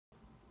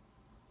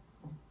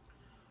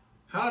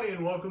Howdy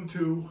and welcome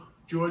to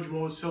George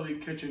Moore's Silly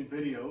Kitchen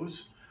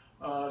Videos,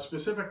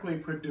 specifically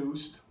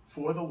produced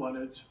for the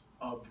Leonards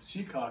of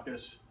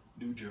Secaucus,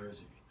 New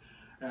Jersey.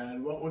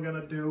 And what we're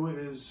going to do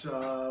is,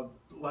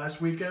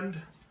 last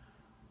weekend,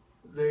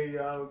 they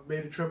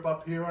made a trip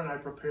up here and I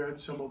prepared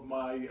some of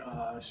my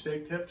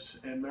steak tips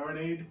and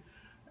marinade.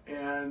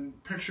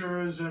 And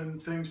pictures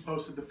and things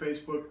posted to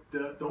Facebook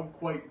that don't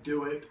quite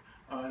do it.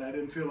 And I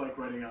didn't feel like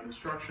writing out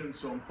instructions,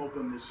 so I'm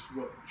hoping this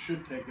what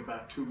should take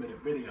about a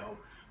 2-minute video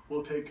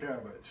will take care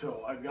of it.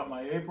 So I've got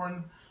my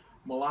apron.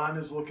 Milan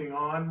is looking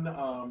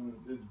on.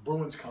 It's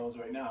Bruins colors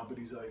right now, but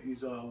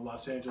he's a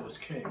Los Angeles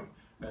King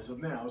as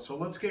of now. So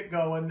let's get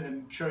going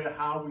and show you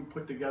how we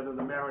put together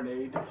the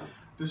marinade.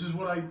 This is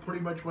pretty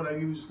much what I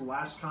used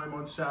last time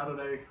on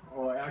Saturday,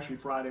 or actually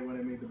Friday when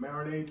I made the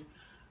marinade.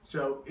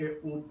 So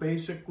it will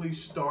basically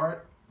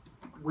start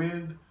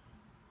with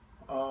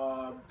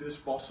this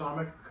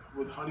balsamic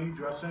with honey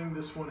dressing.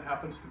 This one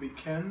happens to be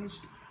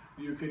Ken's.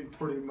 You can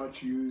pretty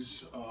much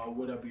use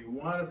whatever you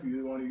want. If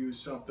you want to use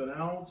something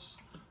else,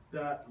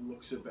 that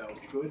looks about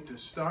good to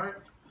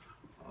start.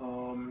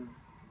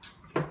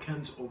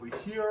 Ken's over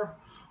here.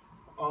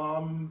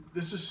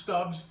 This is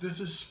Stubbs. This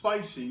is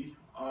spicy.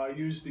 I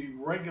used the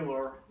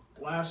regular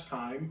last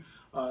time.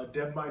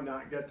 Deb might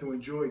not get to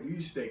enjoy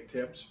these steak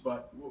tips,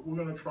 but we're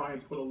going to try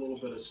and put a little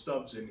bit of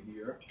Stubbs in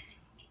here.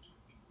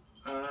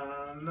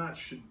 That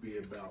should be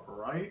about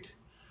right.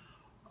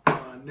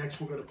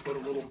 Next, we're going to put a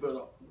little bit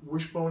of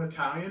wishbone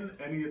Italian.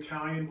 Any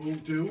Italian will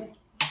do.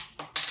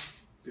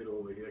 Get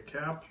over here,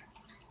 Cap.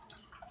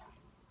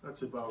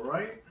 That's about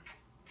right.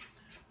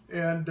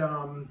 And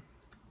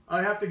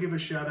I have to give a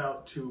shout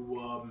out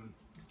to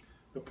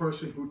the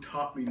person who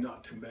taught me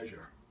not to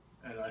measure.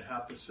 And I'd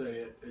have to say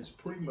it has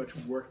pretty much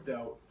worked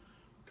out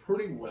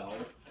pretty well.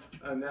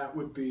 And that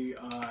would be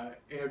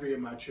Andrea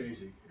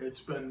Marchese.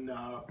 It's been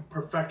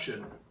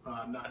perfection,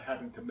 not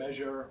having to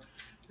measure,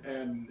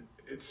 and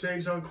it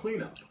saves on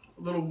cleanup.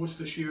 A little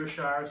Worcestershire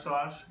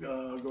sauce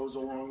goes a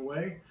long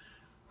way,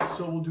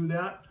 so we'll do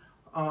that.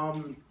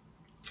 I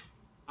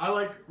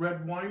like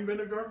red wine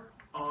vinegar.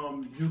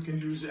 You can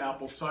use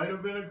apple cider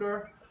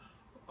vinegar.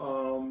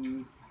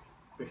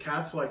 The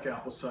cats like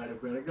apple cider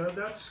vinegar.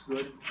 That's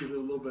good. Give it a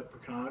little bit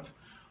piquant.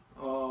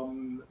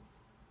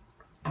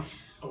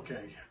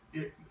 Okay.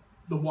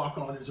 The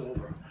walk-on is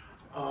over.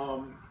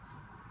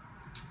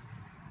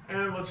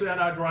 And let's add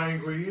our dry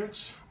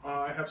ingredients.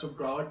 I have some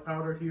garlic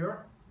powder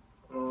here.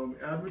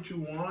 Add what you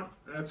want.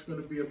 That's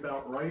going to be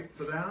about right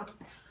for that.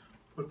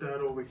 Put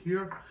that over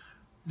here.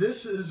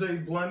 This is a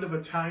blend of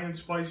Italian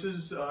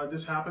spices.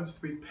 This happens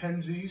to be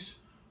Penzeys.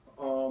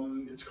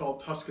 It's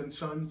called Tuscan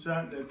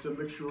Sunset. It's a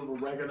mixture of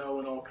oregano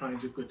and all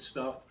kinds of good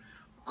stuff.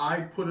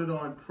 I put it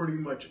on pretty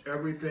much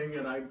everything,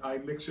 and I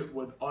mix it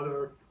with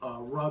other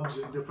rubs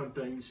and different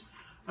things.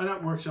 And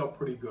that works out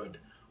pretty good.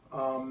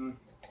 I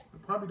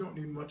probably don't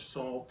need much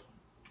salt.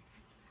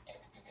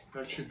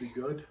 That should be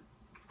good.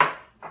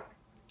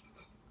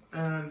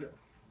 And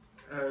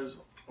as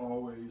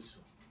always,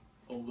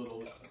 a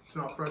little, it's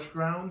not fresh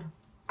ground,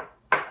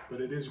 but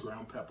it is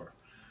ground pepper.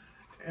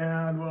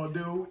 And what I'll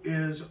do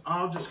is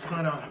I'll just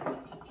kind of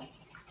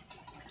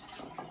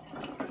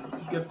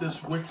get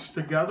this mixed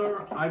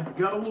together. I've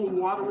got a little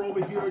water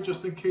over here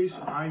just in case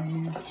I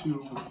need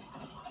to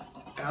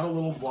add a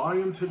little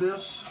volume to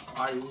this.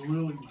 I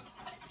really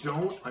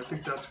don't. I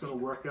think that's going to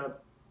work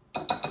out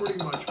pretty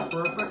much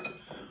perfect.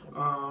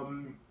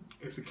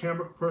 If the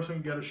camera person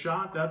can get a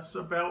shot, that's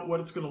about what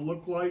it's going to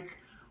look like.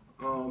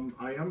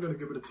 I am going to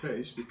give it a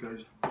taste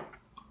because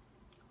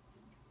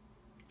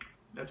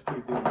that's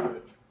pretty damn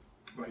good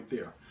right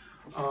there.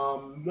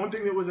 One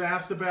thing that was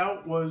asked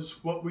about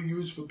was what we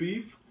use for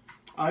beef.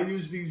 I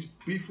use these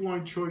beef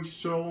loin choice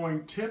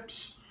sirloin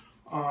tips.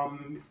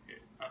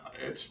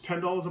 It's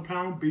 $10 a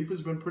pound. Beef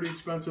has been pretty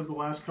expensive the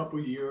last couple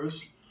of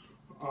years,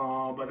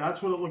 but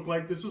that's what it looked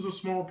like. This is a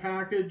small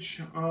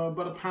package,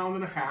 about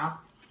 1.5 pounds.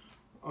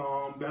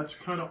 That's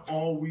kind of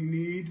all we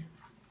need.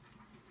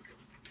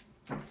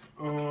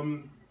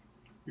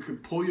 You can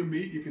pull your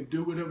meat. You can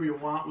do whatever you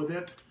want with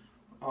it.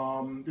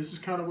 This is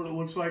kind of what it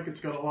looks like.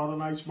 It's got a lot of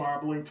nice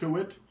marbling to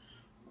it.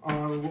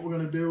 What we're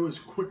going to do is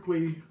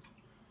quickly,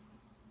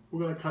 we're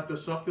going to cut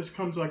this up. This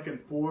comes like in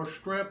 4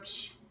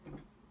 strips.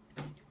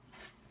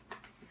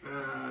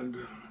 And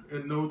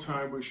in no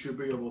time we should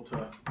be able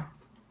to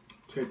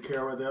take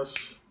care of this.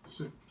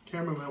 So the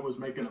cameraman was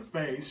making a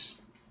face.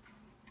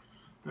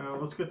 Now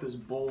let's get this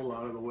bowl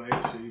out of the way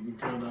so you can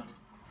kind of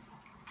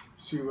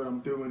see what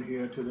I'm doing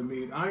here to the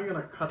meat. I'm going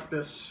to cut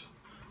this,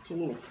 it's a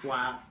little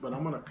flat, but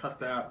I'm going to cut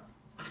that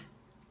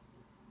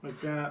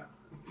like that.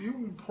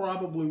 You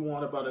probably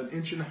want about 1.5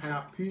 inch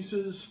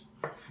pieces.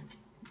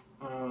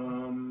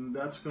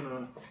 That's going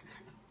to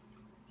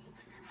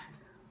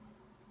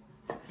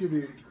give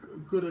you a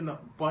good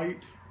enough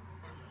bite.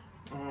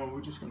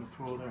 We're just going to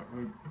throw that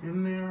right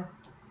in there.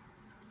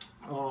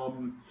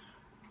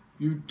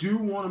 You do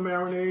want to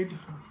marinate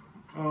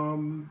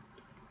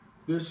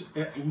this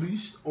at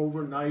least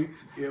overnight,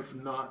 if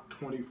not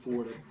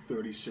 24 to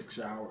 36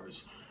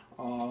 hours.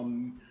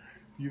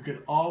 You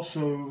could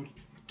also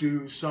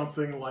do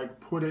something like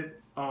put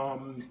it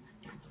in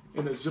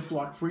a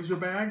Ziploc freezer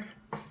bag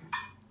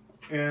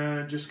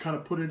and just kind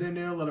of put it in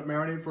there, let it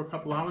marinate for a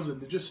couple hours,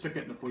 and then just stick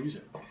it in the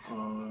freezer.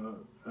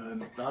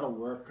 And that'll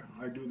work.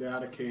 I do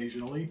that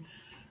occasionally.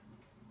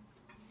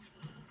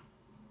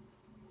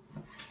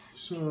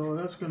 So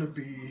that's going to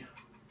do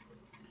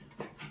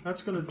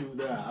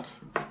that.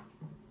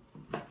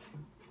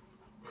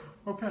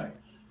 Okay,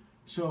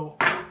 so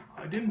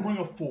I didn't bring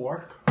a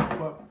fork,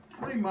 but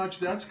pretty much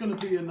that's going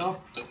to be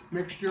enough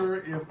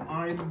mixture. If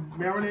I'm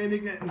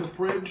marinating it in the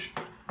fridge,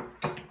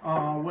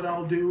 what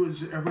I'll do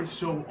is every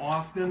so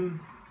often,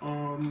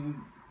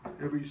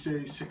 every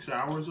say 6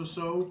 hours or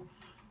so,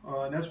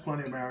 and that's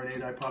plenty of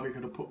marinade. I probably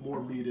could have put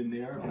more meat in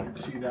there if you can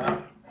see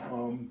that.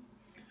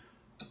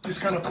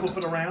 Just kind of flip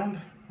it around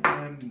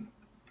and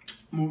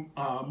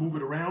move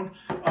it around.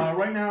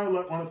 Right now, I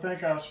want to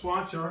thank our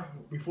sponsor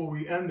before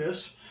we end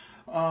this.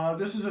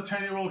 This is a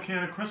 10-year-old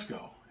can of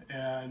Crisco,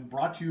 and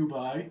brought to you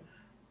by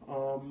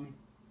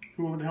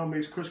whoever the hell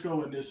makes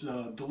Crisco and this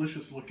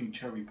delicious looking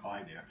cherry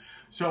pie there.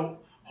 So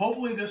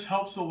hopefully this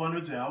helps the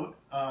Leonards out.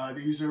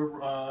 These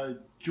are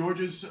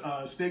George's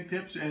steak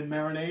tips and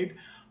marinade.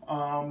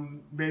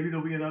 Maybe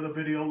there'll be another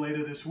video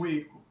later this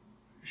week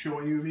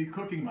showing you me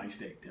cooking my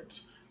steak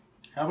tips.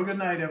 Have a good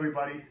night,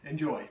 everybody.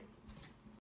 Enjoy.